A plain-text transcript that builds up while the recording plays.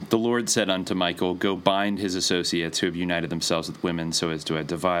The Lord said unto Michael, Go bind his associates who have united themselves with women so as to have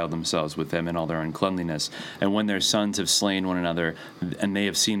defiled themselves with them in all their uncleanliness. And when their sons have slain one another, and they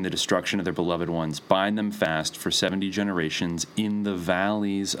have seen the destruction of their beloved ones, bind them fast for 70 generations in the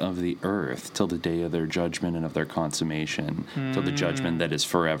valleys of the earth, till the day of their judgment and of their consummation, till the judgment that is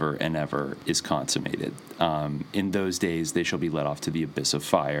forever and ever is consummated. In those days they shall be led off to the abyss of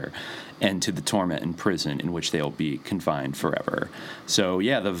fire, and to the torment and prison in which they'll be confined forever. So,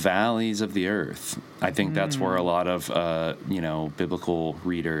 yeah, the valleys of the earth. I think that's where a lot of, biblical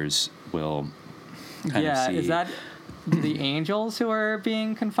readers will kind of see. Is that the angels who are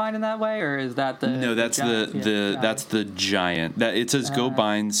being confined in that way, or is that the... No, that's that's the giant. That it says, Go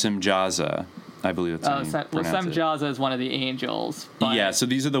bind Semjaza. I believe that's how you pronounce it. Semjaza is one of the angels. But... Yeah, so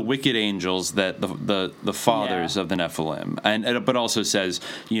these are the wicked angels that the fathers of the Nephilim, and but also says,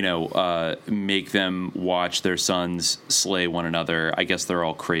 make them watch their sons slay one another. I guess they're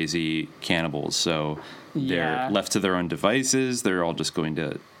all crazy cannibals, so they're left to their own devices. They're all just going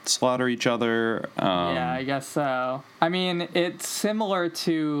to slaughter each other. Yeah, I guess so. I mean, it's similar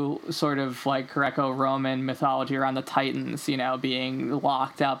to sort of like Greco-Roman mythology around the Titans, being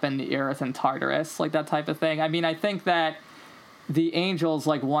locked up in the earth and Tartarus, like that type of thing. I mean, I think that the angels,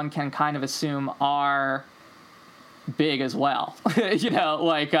 like one can kind of assume, are big as well.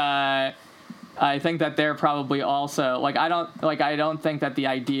 I think that they're probably also I don't think that the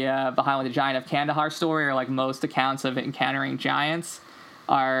idea behind the Giant of Kandahar story, or like most accounts of encountering giants,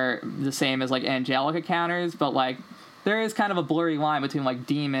 are the same as like angelic encounters, but like there is kind of a blurry line between like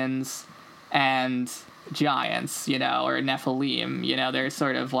demons and giants, or Nephilim. There's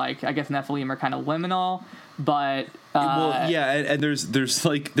sort of like, I guess Nephilim are kind of liminal, but and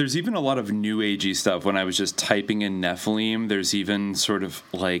there's even a lot of new agey stuff. When I was just typing in Nephilim, there's even sort of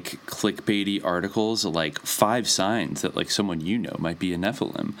like clickbaity articles like 5 signs that like someone might be a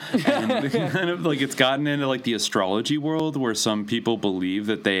Nephilim, and kind of like it's gotten into like the astrology world where some people believe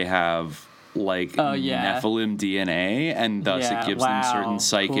that they have Nephilim DNA, and thus it gives them certain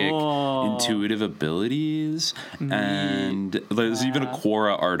psychic, intuitive abilities. Neat. And there's even a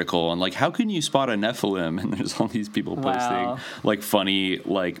Quora article on like, how can you spot a Nephilim? And there's all these people posting like funny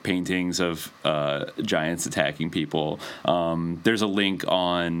like paintings of giants attacking people. There's a link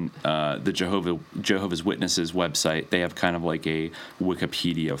on the Jehovah's Witnesses website. They have kind of like a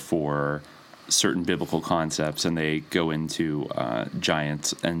Wikipedia for certain biblical concepts, and they go into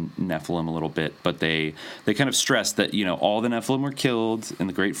giants and Nephilim a little bit, but they kind of stress that all the Nephilim were killed in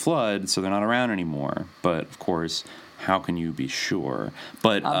the Great Flood, so they're not around anymore. But of course, how can you be sure?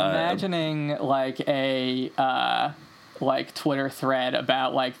 But I'm imagining like a Twitter thread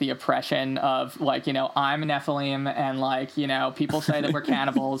about like the oppression of like I'm a Nephilim, and like people say that we're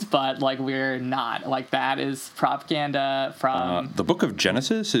cannibals, but like we're not. Like that is propaganda from the Book of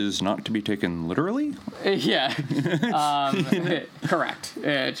Genesis is not to be taken literally. Yeah, correct.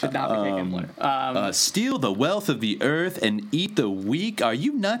 It should not be taken literally. Steal the wealth of the earth and eat the weak. Are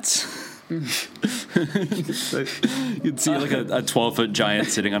you nuts? You'd see like a 12-foot giant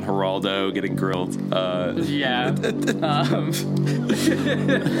sitting on Geraldo getting grilled. Yeah.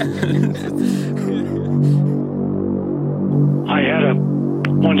 I had a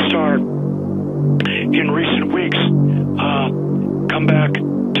one-star in recent weeks come back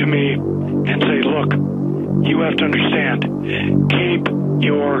to me and say, look, you have to understand, keep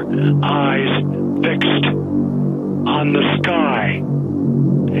your eyes fixed on the sky.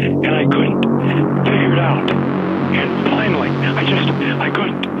 And I couldn't figure it out. And finally, I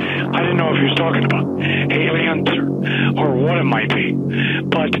couldn't. I didn't know if he was talking about aliens or what it might be.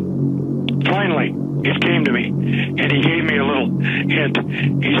 But finally, it came to me, and he gave me a little hint.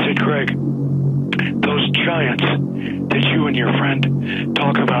 He said, Greg, those giants that you and your friend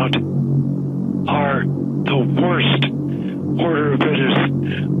talk about are the worst order of business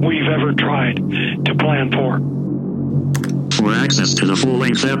we've ever tried to plan for. For access to the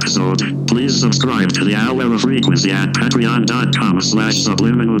full-length episode, please subscribe to the Hour of Frequency at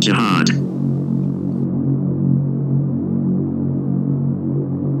patreon.com/subliminaljihad.